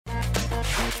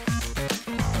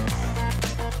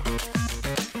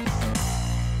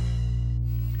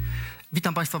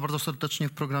Witam Państwa bardzo serdecznie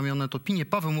w programie Onet Opinie.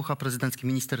 Paweł Mucha, prezydencki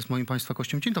minister, jest moim Państwa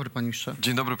gościem. Dzień dobry, panie ministrze.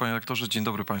 Dzień dobry, panie rektorze, dzień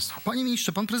dobry państwu. Panie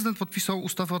ministrze, pan prezydent podpisał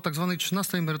ustawę o tak zwanej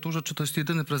 13. emeryturze. Czy to jest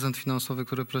jedyny prezent finansowy,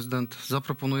 który prezydent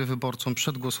zaproponuje wyborcom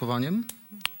przed głosowaniem?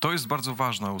 To jest bardzo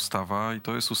ważna ustawa i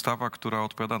to jest ustawa, która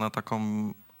odpowiada na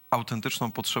taką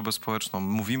autentyczną potrzebę społeczną.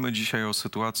 Mówimy dzisiaj o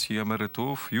sytuacji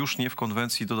emerytów już nie w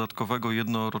konwencji dodatkowego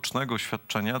jednorocznego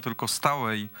świadczenia, tylko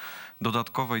stałej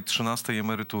dodatkowej 13.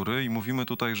 emerytury i mówimy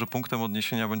tutaj, że punktem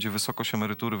odniesienia będzie wysokość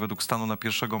emerytury według stanu na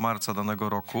 1 marca danego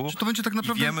roku. Czy to będzie tak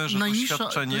naprawdę wiemy, że to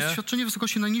jest świadczenie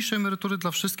wysokości najniższej emerytury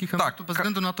dla wszystkich emerytów, bez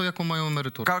względu na to, jaką mają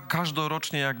emeryturę?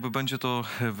 Każdorocznie jakby będzie to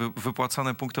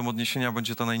wypłacane punktem odniesienia,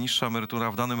 będzie ta najniższa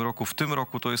emerytura w danym roku. W tym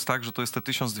roku to jest tak, że to jest te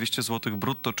 1200 zł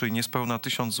brutto, czyli niespełna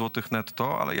 1000 zł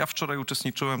netto, ale ja wczoraj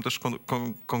uczestniczyłem też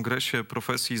w kongresie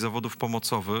profesji i zawodów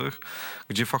pomocowych,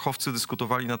 gdzie fachowcy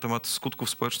dyskutowali na temat skutków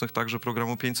społecznych także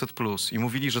programu 500+. I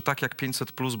mówili, że tak jak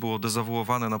 500+ było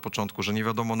dezawuowane na początku, że nie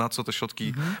wiadomo na co te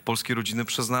środki polskie rodziny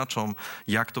przeznaczą,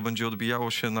 jak to będzie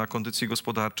odbijało się na kondycji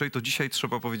gospodarczej, to dzisiaj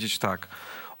trzeba powiedzieć tak.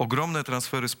 Ogromne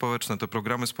transfery społeczne, te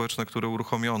programy społeczne, które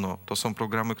uruchomiono, to są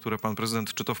programy, które pan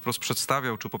prezydent czy to wprost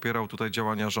przedstawiał, czy popierał tutaj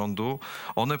działania rządu,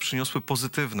 one przyniosły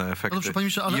pozytywne efekty. Dobrze, panie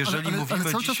ministrze, ale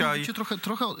cały czas dzisiaj,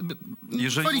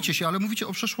 mówicie chwalicie się, ale mówicie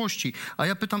o przeszłości. A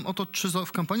ja pytam o to, czy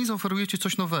w kampanii zaoferujecie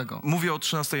coś nowego? Mówię o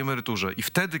 13. emeryturze i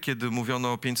wtedy, kiedy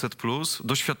mówiono o 500+,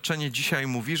 doświadczenie dzisiaj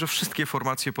mówi, że wszystkie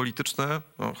formacje polityczne,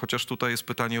 chociaż tutaj jest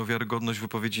pytanie o wiarygodność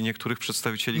wypowiedzi niektórych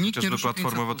przedstawicieli, chociażby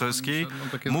Platformy Obywatelskiej,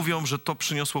 mówią, że to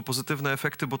przyniosło pozytywne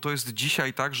efekty, bo to jest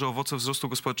dzisiaj tak, że owoce wzrostu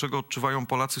gospodarczego odczuwają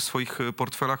Polacy w swoich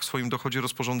portfelach, w swoim dochodzie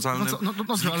rozporządzalnym.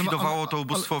 Zlikwidowało to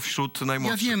ubóstwo wśród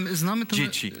najmłodszych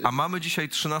dzieci. A mamy dzisiaj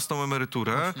 13.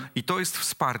 emeryturę i to jest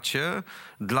wsparcie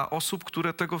dla osób,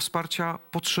 które tego wsparcia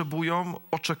potrzebują,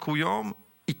 oczekują.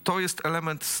 I to jest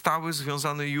element stały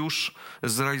związany już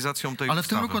z realizacją tej ustawy. Ale w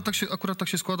tym roku akurat tak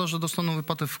się składa, że dostaną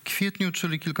wypłatę w kwietniu,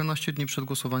 czyli kilkanaście dni przed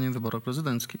głosowaniem w wyborach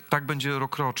prezydenckich. Tak będzie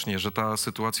rokrocznie, że ta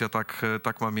sytuacja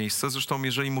tak ma miejsce. Zresztą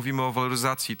jeżeli mówimy o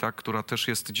waloryzacji, tak, która też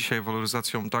jest dzisiaj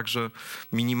waloryzacją także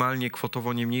minimalnie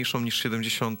kwotowo nie mniejszą niż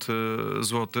 70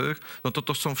 zł, no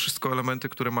to są wszystko elementy,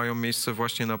 które mają miejsce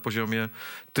właśnie na poziomie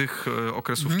tych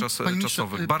okresów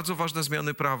czasowych. Bardzo ważne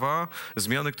zmiany prawa,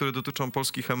 zmiany, które dotyczą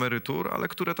polskich emerytur, ale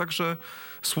które także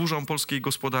służą polskiej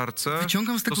gospodarce.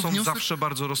 To są zawsze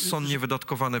bardzo rozsądnie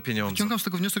wydatkowane pieniądze. Wyciągam z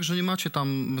tego wniosek, że nie macie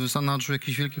tam w zanadrzu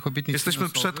jakichś wielkich obietnic Jesteśmy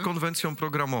finansowych. przed konwencją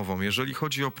programową. Jeżeli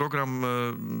chodzi o program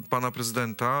pana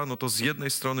prezydenta, no to z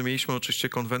jednej strony mieliśmy oczywiście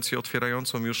konwencję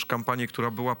otwierającą już kampanię,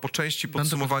 która była po części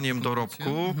podsumowaniem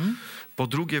dorobku, po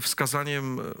drugie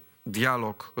wskazaniem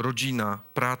dialog, rodzina,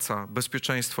 praca,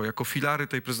 bezpieczeństwo jako filary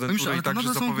tej prezydentury i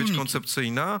także zapowiedź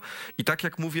koncepcyjna. I tak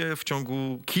jak mówię, w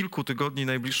ciągu kilku tygodni,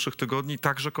 najbliższych tygodni,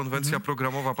 także konwencja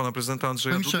programowa pana prezydenta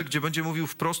Andrzeja Dudy, gdzie będzie mówił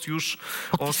wprost już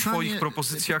o swoich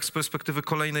propozycjach z perspektywy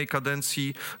kolejnej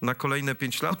kadencji na kolejne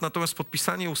 5 lat. Natomiast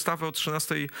podpisanie ustawy o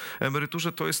 13.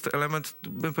 emeryturze to jest element,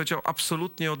 bym powiedział,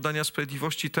 absolutnie oddania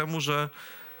sprawiedliwości temu, że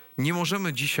nie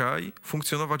możemy dzisiaj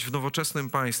funkcjonować w nowoczesnym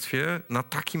państwie na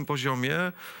takim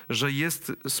poziomie, że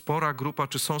jest spora grupa,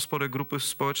 czy są spore grupy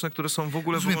społeczne, które są w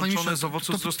ogóle wyłączone z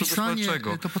owoców wzrostu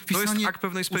gospodarczego. To jest akt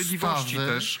pewnej sprawiedliwości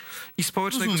też i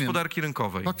społecznej gospodarki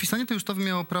rynkowej. Podpisanie tej ustawy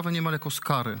miało prawo niemal jako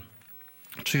skary.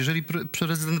 Czy jeżeli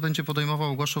prezydent będzie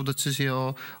podejmował, ogłaszał decyzję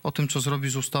o tym, co zrobi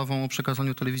z ustawą o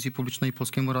przekazaniu telewizji publicznej i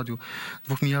Polskiemu Radiu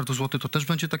 2 miliardów złotych, to też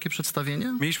będzie takie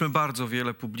przedstawienie? Mieliśmy bardzo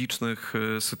wiele publicznych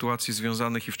sytuacji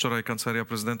związanych i wczoraj Kancelaria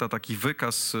Prezydenta taki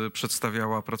wykaz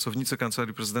przedstawiała, pracownicy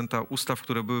Kancelarii Prezydenta, ustaw,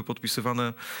 które były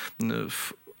podpisywane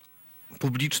w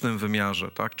publicznym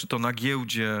wymiarze, tak? Czy to na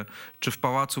giełdzie, czy w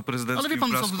Pałacu Prezydenckim w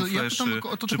Blasku Fleszy,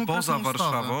 czy poza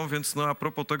Warszawą. Więc a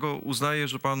propos tego uznaję,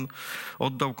 że pan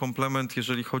oddał komplement,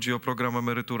 jeżeli chodzi o program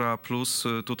Emerytura Plus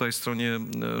tutaj stronie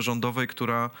rządowej,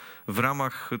 która w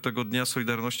ramach tego Dnia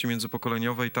Solidarności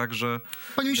Międzypokoleniowej także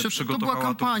przygotowała to była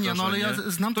kampania, no ale ja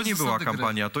znam to nie była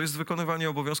kampania, to jest wykonywanie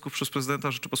obowiązków przez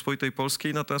prezydenta Rzeczypospolitej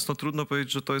Polskiej, natomiast trudno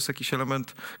powiedzieć, że to jest jakiś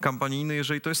element kampanijny,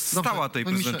 jeżeli to jest stała tej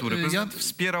prezydentury. Prezydent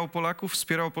wspierał Polaków,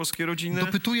 wspierał polskie rodziny,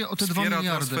 dopytuję o te 2 miliardy.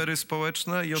 Transfery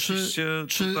społeczne i oczywiście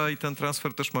tutaj ten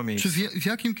transfer też ma miejsce. Czy w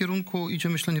jakim kierunku idzie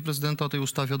myślenie prezydenta o tej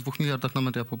ustawie o 2 miliardach na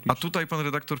media publiczne? A tutaj pan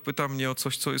redaktor pyta mnie o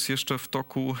coś, co jest jeszcze w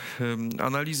toku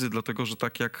analizy, dlatego że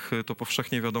tak jak to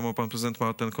powszechnie wiadomo, pan prezydent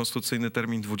ma ten konstytucyjny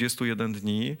termin 21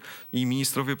 dni i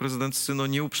ministrowie prezydenccy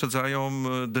nie uprzedzają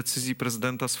decyzji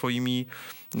prezydenta swoimi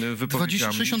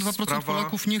wypowiedziami. 62%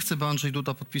 Polaków nie chce, by Andrzej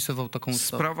Duda podpisywał taką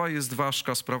ustawę. Sprawa jest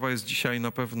ważka, sprawa jest dzisiaj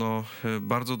na pewno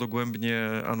bardzo dogłębnie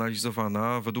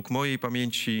analizowana. Według mojej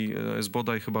pamięci jest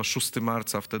bodaj chyba 6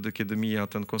 marca, wtedy kiedy mija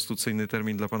ten konstytucyjny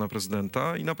termin dla pana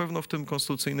prezydenta i na pewno w tym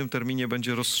konstytucyjnym terminie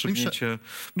będzie rozstrzygnięcie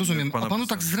Rozumiem. pana A panu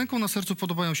tak prezydenta. z ręką na sercu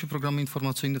podobają się programy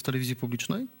informacyjne w telewizji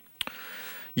publicznej?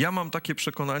 Ja mam takie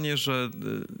przekonanie, że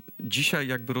dzisiaj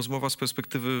jakby rozmowa z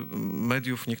perspektywy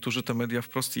mediów, niektórzy te media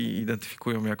wprost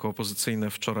identyfikują jako opozycyjne.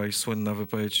 Wczoraj słynna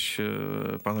wypowiedź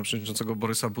pana przewodniczącego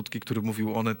Borysa Budki, który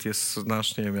mówił, Onet jest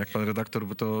nasz, nie wiem, jak pan redaktor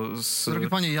by to... Drogi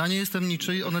panie, ja nie jestem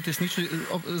niczyj, Onet jest niczyj.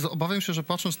 Obawiam się, że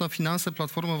patrząc na finanse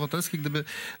Platformy Obywatelskiej, gdyby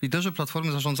liderzy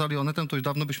Platformy zarządzali Onetem, to już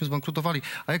dawno byśmy zbankrutowali.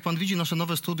 A jak pan widzi, nasze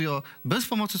nowe studio bez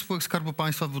pomocy spółek Skarbu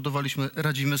Państwa budowaliśmy,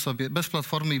 radzimy sobie, bez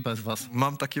Platformy i bez was.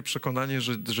 Mam takie przekonanie,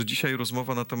 że dzisiaj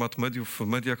rozmowa na temat mediów w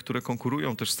mediach, które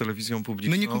konkurują też z telewizją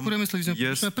publiczną. My nie konkurujemy z telewizją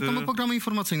publiczną. Ja pytam o programy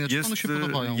informacyjne. Czy panu się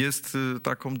podobają? Jest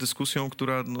taką dyskusją,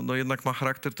 która no jednak ma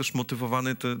charakter też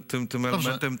motywowany tym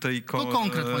elementem tej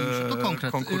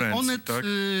konkurencji. Onet, tak?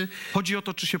 Chodzi o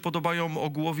to, czy się podobają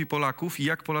ogółowi Polaków i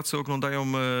jak Polacy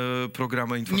oglądają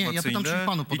programy informacyjne. Nie, ja pytam, czy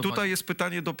panu I podobają. tutaj jest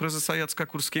pytanie do prezesa Jacka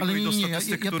Kurskiego Ale i do nie,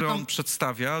 statystyk, ja które pytam... on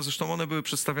przedstawia. Zresztą one były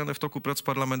przedstawiane w toku prac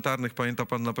parlamentarnych. Pamięta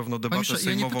pan na pewno debatę Panie,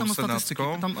 sejmową, ja nie pytam o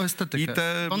senacką. statystykę, pytam o estetykę. I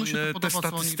te podoba,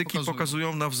 statystyki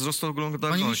pokazują na wzrost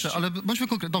oglądalności. Panie ministrze, ale bądźmy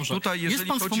konkretni. Dobrze, Tutaj, jest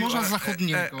pan z Pomorza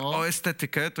Zachodniego. O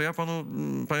estetykę, to ja panu,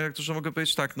 panie rektorze, mogę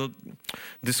powiedzieć tak, no,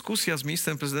 dyskusja z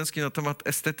ministrem prezydenckim na temat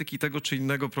estetyki tego czy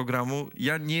innego programu,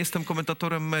 ja nie jestem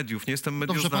komentatorem mediów, nie jestem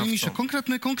medioznawcą. Dobrze, panie ministrze,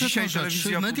 konkretne Dzisiaj rzeczy.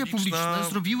 telewizja Media publiczne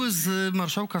zrobiły z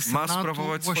marszałka Senatu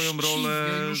sprawować swoją rolę.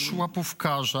 już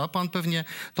łapówkarza. Pan pewnie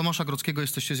Tomasza Grodzkiego,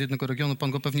 jesteście z jednego regionu,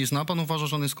 pan go pewnie zna. Pan uważa,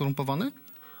 że on jest skorumpowany?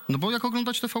 No bo jak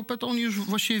oglądać TVP, to oni już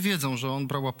właściwie wiedzą, że on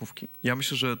brał łapówki. Ja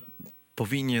myślę, że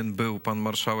powinien był pan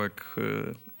marszałek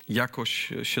jakoś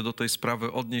się do tej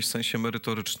sprawy odnieść w sensie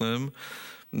merytorycznym.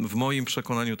 W moim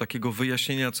przekonaniu takiego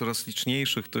wyjaśnienia coraz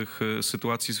liczniejszych tych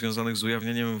sytuacji związanych z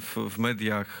ujawnieniem w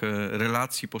mediach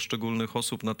relacji poszczególnych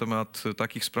osób na temat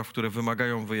takich spraw, które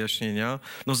wymagają wyjaśnienia,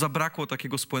 no zabrakło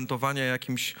takiego spuentowania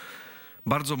jakimś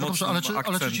bardzo mocnym akcentem.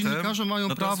 Ale czy dziennikarze mają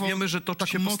prawo wiemy, że toczy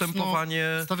się postępowanie,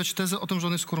 stawiać tezę o tym, że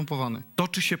on jest skorumpowany?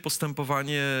 Toczy się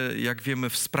postępowanie, jak wiemy,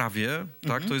 w sprawie,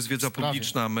 tak? To jest wiedza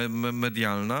publiczna,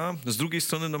 medialna. Z drugiej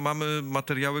strony no, mamy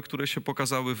materiały, które się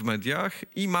pokazały w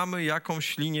mediach i mamy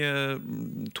jakąś linię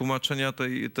tłumaczenia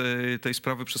tej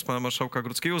sprawy przez pana marszałka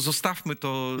Grodzkiego. Zostawmy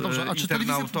to Dobrze, a czy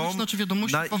telewizja publiczna, czy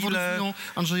wiadomości faworyzują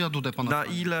Andrzeja Dudę, pana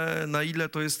na ile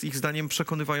to jest ich zdaniem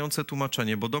przekonywające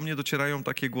tłumaczenie? Bo do mnie docierają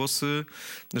takie głosy,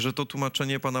 że to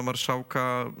tłumaczenie pana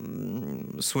marszałka,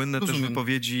 słynne też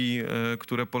wypowiedzi,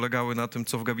 które polegały na tym,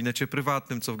 co w gabinecie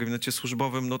prywatnym, co w gabinecie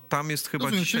służbowym, no tam jest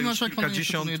chyba dzisiaj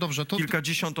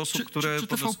kilkadziesiąt osób, które... Czy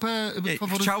TVP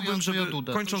faworyzuje Andrzeja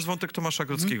Dudę? Kończąc wątek Tomasza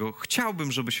Grodzkiego,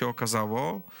 chciałbym, żeby się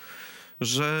okazało,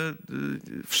 że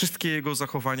wszystkie jego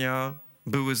zachowania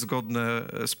były zgodne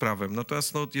z prawem.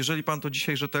 Natomiast no, jeżeli pan to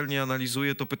dzisiaj rzetelnie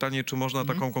analizuje, to pytanie, czy można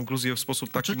taką konkluzję w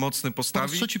sposób taki mocny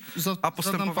postawić, a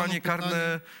postępowanie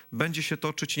karne będzie się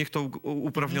toczyć, niech to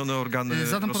uprawnione organy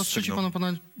Zadam po raz trzeci rozstrzygną.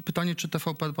 panu pytanie, czy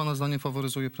TVP pana zdaniem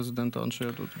faworyzuje prezydenta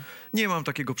Andrzeja Dudę? Nie mam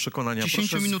takiego przekonania.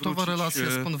 10-minutowa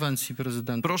relacja z konwencji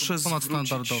prezydenta.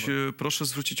 Proszę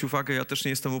zwrócić uwagę, ja też nie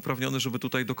jestem uprawniony, żeby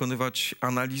tutaj dokonywać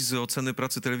analizy, oceny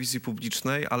pracy telewizji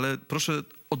publicznej, ale proszę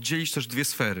oddzielić też dwie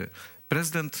sfery.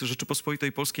 Prezydent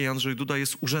Rzeczypospolitej Polskiej Andrzej Duda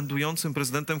jest urzędującym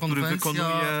prezydentem, który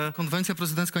wykonuje... Konwencja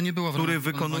prezydencka nie była w który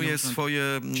wykonuje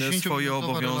swoje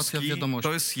obowiązki.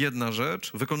 To jest jedna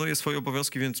rzecz. Wykonuje swoje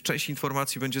obowiązki, więc część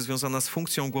informacji będzie związana z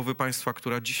funkcją głowy państwa,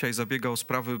 która dzisiaj zabiega o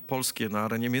sprawy polskie na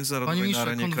arenie międzynarodowej, na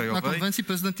arenie krajowej. Na konwencji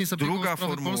prezydent nie zabiegał o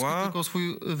sprawy polskie, tylko o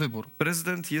swój wybór.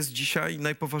 Prezydent jest dzisiaj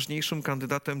najpoważniejszym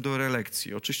kandydatem do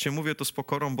reelekcji. Oczywiście mówię to z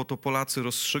pokorą, bo to Polacy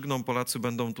rozstrzygną, Polacy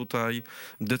będą tutaj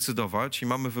decydować i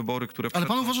mamy wybory, które... Ale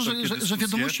pan uważa, że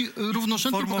wiadomości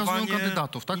równorzędnie pokazują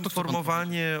kandydatów, tak?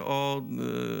 Informowanie o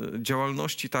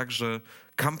działalności także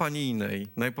kampanijnej,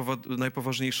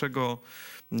 najpoważniejszego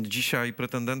dzisiaj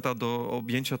pretendenta do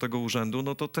objęcia tego urzędu,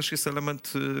 no to też jest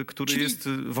element, który jest...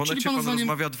 W Onecie pan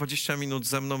rozmawia 20 minut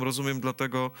ze mną, rozumiem,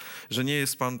 dlatego, że nie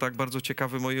jest pan tak bardzo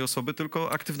ciekawy mojej osoby,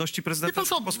 tylko aktywności prezydenta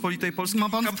Rzeczypospolitej Polskiej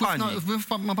i kampanii.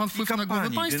 Ma pan wpływ na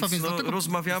głowę państwa, więc dlatego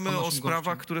rozmawiamy o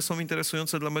sprawach, które są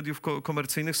interesujące dla mediów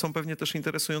komercyjnych, są pewnie też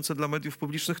interesujące dla mediów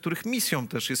publicznych, których misją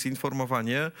też jest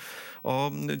informowanie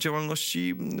o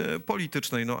działalności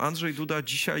politycznej. No, Andrzej Duda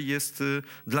dzisiaj jest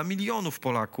dla milionów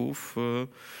Polaków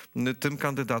tym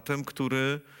kandydatem,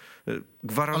 który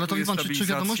gwarantuje stabilizację, czy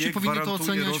wiadomości powinny to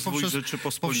oceniać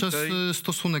poprzez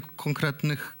stosunek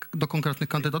do konkretnych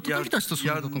kandydatów?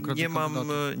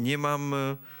 Nie mam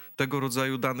tego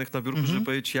rodzaju danych na biurku, żeby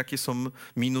powiedzieć, jakie są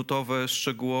minutowe,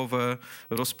 szczegółowe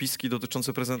rozpiski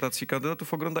dotyczące prezentacji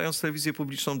kandydatów. Oglądając telewizję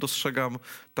publiczną dostrzegam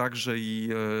także i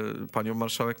panią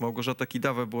marszałek Małgorzatę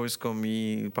Kidawę-Błońską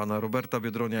i pana Roberta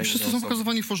Biedronia. Wszyscy są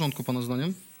pokazywani w porządku, pana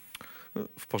zdaniem?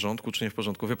 W porządku czy nie w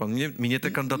porządku? Wie pan, mnie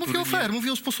te kandydatury... Mówię o fair,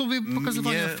 mówię o sposobie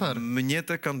pokazywania fair. Mnie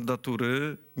te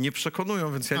kandydatury nie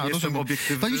przekonują, więc ja nie jestem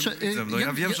obiektywnym widzem. No,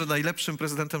 ja wiem, że najlepszym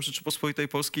prezydentem Rzeczypospolitej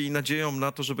Polskiej i nadzieją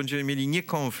na to, że będziemy mieli nie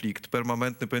konflikt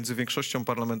permanentny pomiędzy większością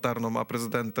parlamentarną a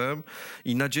prezydentem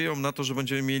i nadzieją na to, że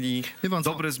będziemy mieli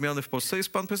dobre zmiany w Polsce,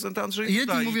 jest pan prezydent Andrzej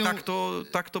Duda. Mówią,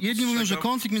 jedni mówią, że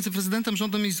konflikt między prezydentem a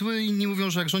rządem jest zły, inni mówią,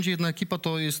 że jak rządzi jedna ekipa,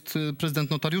 to jest prezydent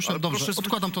notariuszem. Dobrze,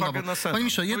 odkładam to na bok. Panie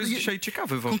ministrze, to jest dzisiaj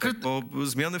ciekawy wątek, bo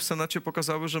zmiany w Senacie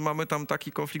pokazały, że mamy tam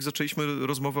taki konflikt. Zaczęliśmy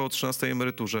rozmowę o 13.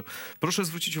 emeryturze. Proszę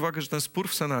zwrócić uwagę, że ten spór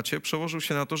w Senacie przełożył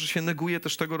się na to, że się neguje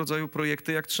też tego rodzaju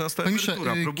projekty jak 13.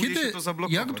 emerytura. Próbuje się to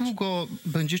zablokować. Jak długo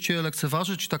będziecie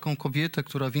lekceważyć taką kobietę,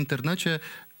 która w internecie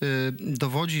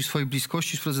dowodzi swojej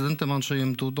bliskości z prezydentem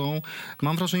Andrzejem Dudą?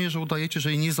 Mam wrażenie, że udajecie,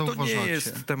 że jej nie zauważacie. To nie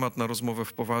jest temat na rozmowę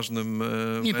w poważnym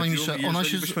nie, panie ministrze, ona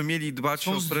się byśmy mieli dbać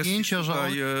o zdjęcia, że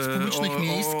z publicznych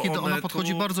miejsc, kiedy ona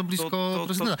podchodzi bardzo blisko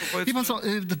prezydenta. Wie pan co,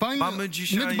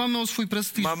 my dbamy o swój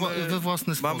prestiż we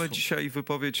własny sposób. Mamy dzisiaj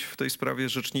wypowiedź w tej sprawie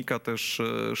rzecznika też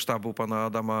sztabu pana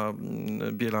Adama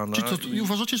Bielana. I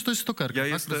uważacie, że to jest stokerka,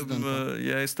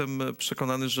 ja jestem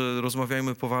przekonany, że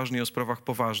rozmawiajmy poważnie o sprawach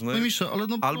poważnych. Ministrze, ale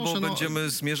albo będziemy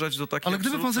zmierzać do takiej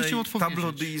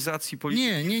tabloidizacji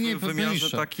polityki w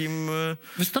wymiarze takim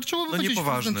wystarczyłoby powiedzieć, że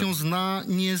prezydent ją zna,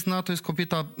 nie zna, to jest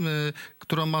kobieta,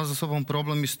 która ma ze sobą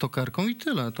problem, jest stokerką i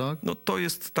tyle, tak? No to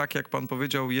jest tak, jak pan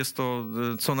powiedział, jest to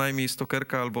co najmniej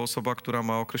stokerka albo osoba, która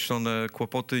ma określone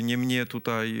kłopoty. Nie mnie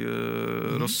tutaj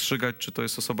rozstrzygać, czy to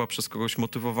jest osoba przez kogoś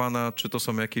motywowana, czy to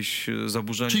są jakieś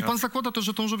zaburzenia. Czyli pan zakłada też,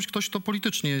 że to może być ktoś, kto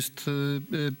politycznie jest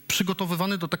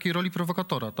przygotowywany do takiej roli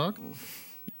prowokatora, tak?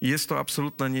 Jest to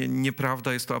absolutna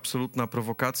nieprawda, jest to absolutna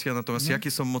prowokacja, natomiast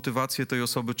jakie są motywacje tej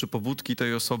osoby, czy pobudki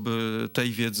tej osoby,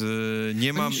 tej wiedzy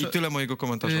nie mam i tyle mojego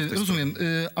komentarza w tej rozumiem.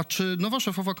 A czy nowa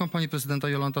szefowa kampanii prezydenta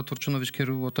Jolanta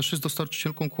Turczynowicz-Kieruło też jest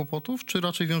dostarczycielką kłopotów, czy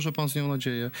raczej wiąże pan z nią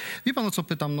nadzieję? Wie pan, o co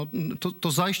pytam? No,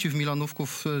 to zajście w Milanówku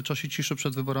w czasie ciszy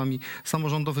przed wyborami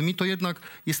samorządowymi, to jednak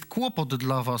jest kłopot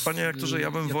dla was. Panie aktorze,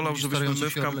 ja bym wolał, żebyśmy my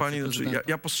w kampanii...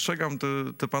 Ja postrzegam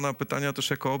te pana pytania też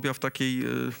jako objaw takiej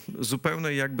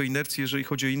zupełnej jakby inercji, jeżeli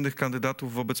chodzi o innych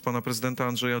kandydatów wobec pana prezydenta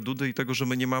Andrzeja Dudy i tego, że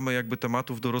my nie mamy jakby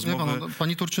tematów do rozmowy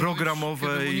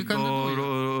programowej,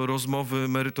 do rozmowy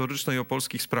merytorycznej o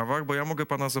polskich sprawach, bo ja mogę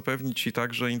pana zapewnić i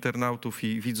także internautów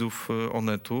i widzów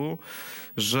Onetu,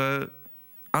 że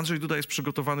Andrzej Duda jest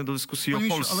przygotowany do dyskusji o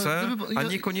Polsce, a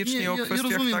niekoniecznie o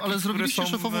kwestiach takich, ale zrobiliście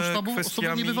szefową sztabu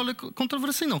osobę niebywale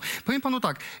kontrowersyjną. Powiem panu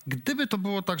tak, gdyby to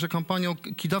było tak, że kampanią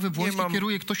Kidawy-Błońskiej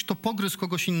kieruje ktoś, kto pogryzł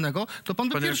kogoś innego, to pan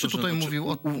by pierwszy tutaj mówił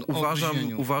o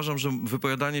Uważam, że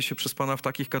wypowiadanie się przez pana w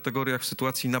takich kategoriach w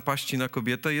sytuacji napaści na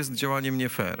kobietę jest działaniem nie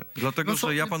fair. Dlatego,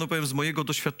 że ja panu powiem z mojego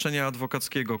doświadczenia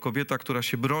adwokackiego, kobieta, która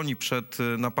się broni przed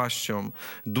napaścią,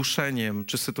 duszeniem,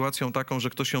 czy sytuacją taką, że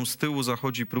ktoś ją z tyłu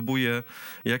zachodzi, próbuje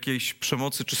jakiejś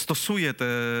przemocy, czy stosuje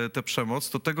tę przemoc,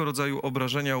 to tego rodzaju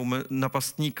obrażenia u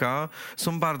napastnika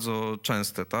są bardzo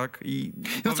częste, tak? I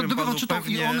gdyby pan czytał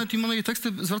i Onet, i moje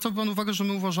teksty, zwracałby pan uwagę, że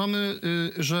my uważamy,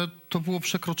 że to było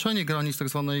przekroczenie granic tak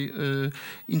zwanej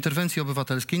interwencji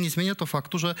obywatelskiej. Nie zmienia to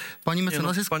faktu, że pani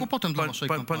mecenas jest kłopotem dla naszej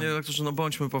kampanii. Panie redaktorze, no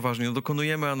bądźmy poważni. No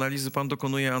dokonujemy analizy, pan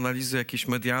dokonuje analizy jakiejś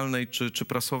medialnej czy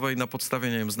prasowej na podstawie,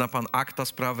 nie wiem, zna pan akta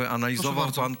sprawy,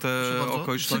 analizował pan te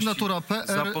okoliczności. Sygnatura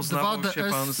PR,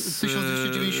 2DS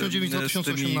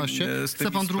 1299-2018.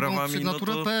 Chce pan drugą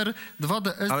sygnaturę PR,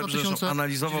 2DS 2019.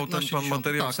 Analizował ten pan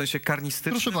materiał w sensie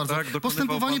karnistycznym. Proszę bardzo. Tak?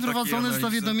 Postępowanie prowadzone z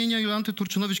zawiadomienia Jolanty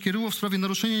Turczynowicz-Kieruło w sprawie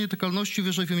naruszenia nietykalności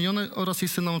wyżej wymienionej oraz jej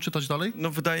syna. Mam czytać dalej? No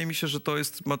wydaje mi się, że to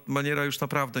jest maniera już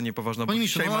naprawdę niepoważna. Panie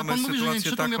ministrze, no, pan mówi, że nie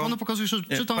czytam, ja panu pokazuję, że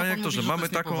czytam, panie a pan mówi,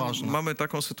 że mamy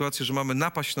taką sytuację, że mamy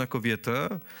napaść na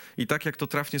kobietę i tak jak to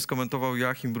trafnie skomentował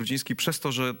Joachim Brudziński, przez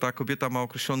to, że ta kobieta ma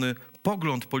określony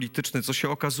pogląd polityczny, co się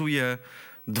okazuje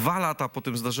 2 lata po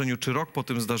tym zdarzeniu, czy rok po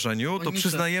tym zdarzeniu, to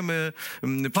przyznajemy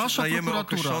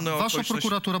określone Wasza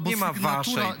prokuratura, bo nie ma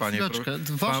waszej,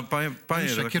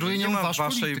 kieruje nią wasz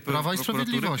polityk Prawa i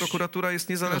Sprawiedliwości. Prokuratura jest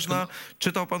niezależna.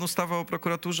 Czytał pan ustawę o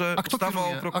prokuraturze? Ustawa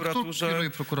o prokuraturze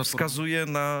wskazuje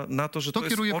na to, że to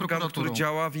jest organ, który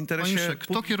działa w interesie publicznym.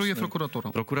 Kto kieruje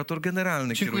prokuraturą? Prokurator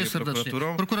generalny kieruje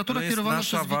prokuraturą. Prokuratura kierowana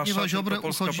przez Zbigniewa Ziobrę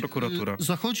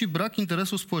zachodzi brak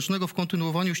interesu społecznego w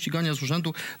kontynuowaniu ścigania z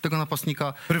urzędu tego napastnika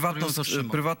człowieka, który ją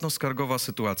zatrzymał. Prywatno-skargowa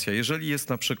sytuacja. Jeżeli jest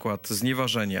na przykład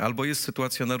znieważenie albo jest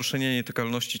sytuacja naruszenia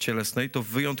nietykalności cielesnej, to w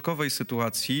wyjątkowej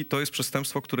sytuacji to jest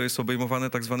przestępstwo, które jest obejmowane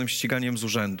tak zwanym ściganiem z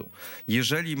urzędu.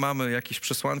 Jeżeli mamy jakieś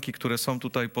przesłanki, które są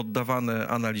tutaj poddawane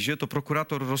analizie, to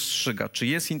prokurator rozstrzyga, czy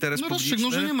jest interes publiczny.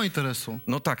 Rozstrzygnął, że nie ma interesu.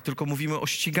 No tak, tylko mówimy o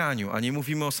ściganiu, a nie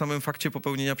mówimy o samym fakcie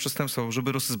popełnienia przestępstwa.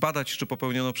 Żeby zbadać, czy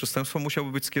popełniono przestępstwo,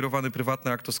 musiałby być skierowany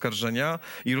prywatny akt oskarżenia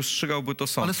i rozstrzygałby to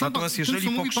sąd. Ale sam Natomiast tym, jeżeli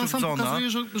co mówi pan, sam pokrzywdzona, pokazuje,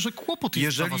 że kłopot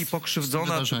jest dla jeżeli was pokrzywdzona z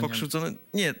tym czy wydarzeniem. pokrzywdzony...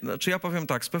 Nie, znaczy ja powiem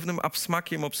tak, z pewnym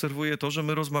absmakiem obserwuję to, że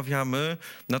my rozmawiamy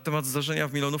na temat zdarzenia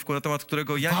w Milonówku, na temat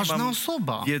którego ja Ważna nie mam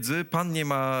osoba. wiedzy, pan nie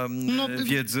ma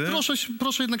wiedzy.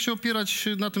 Proszę jednak się opierać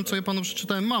na tym, co ja panu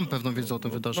przeczytałem. Mam pewną wiedzę o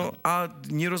tym wydarzeniu. No, a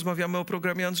nie rozmawiamy o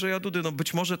programie Andrzeja Dudy. No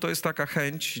być może to jest taka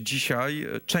chęć dzisiaj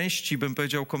części, bym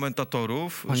powiedział,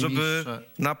 komentatorów, Panie żeby ministrze.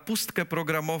 na pustkę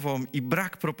programową i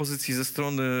brak propozycji ze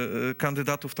strony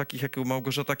kandydatów takich jak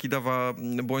Małgorzata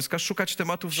Kidawa-Błońska szukać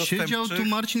tematów zastępczych. Siedział tu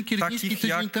Marcin Kierwiński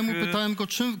tydzień temu, pytałem go,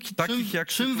 czym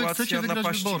wy chcecie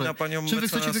wygrać wybory? Czym wy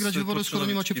chcecie wygrać wybory, skoro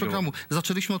nie macie programu?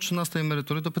 Zaczęliśmy od 13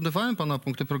 emerytury, dopytywałem pana o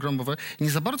punkty programowe i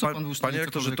nie za bardzo pan był w stanie Panie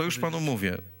rektorze, to już panu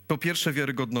mówię. Po pierwsze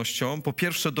wiarygodnością, po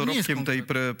pierwsze dorobkiem tej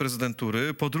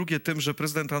prezydentury, po drugie tym, że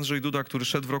prezydent Andrzej Duda, który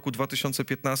szedł w roku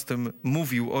 2015,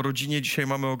 mówił o rodzinie, dzisiaj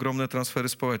mamy ogromne transfery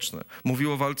społeczne.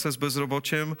 Mówił o walce z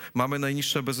bezrobociem, mamy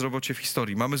najniższe bezrobocie w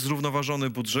historii. Mamy zrównoważony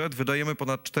budżet, wydajemy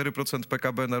ponad 4%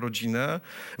 PKB na rodzinę,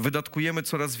 wydatkujemy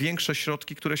coraz większe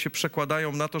środki, które się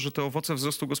przekładają na to, że te owoce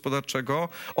wzrostu gospodarczego,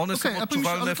 one są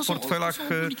odczuwalne w portfelach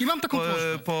Mam taką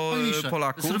prośbę.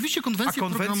 Polaków. Zrobicie konwencję a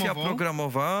konwencja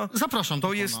programowa zapraszam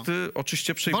to jest,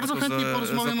 oczywiście przyjmę bardzo to chętnie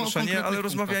porozmawiamy o zaproszenie, ale konkretnych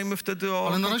rozmawiajmy wtedy o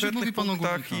ale na razie konkretnych mówi pan o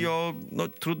punktach górnikach. i o, no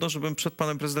trudno, żebym przed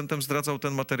panem prezydentem zdradzał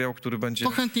ten materiał, który będzie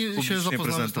To chętnie się publicznie zapoznamy z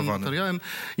tym prezentowany. materiałem.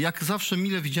 Jak zawsze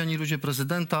mile widziani ludzie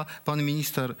prezydenta, pan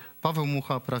minister Paweł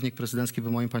Mucha, prawnik prezydencki,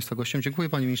 był moim państwa gościem. Dziękuję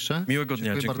panie ministrze. Miłego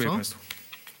dnia, dziękuję bardzo. państwu.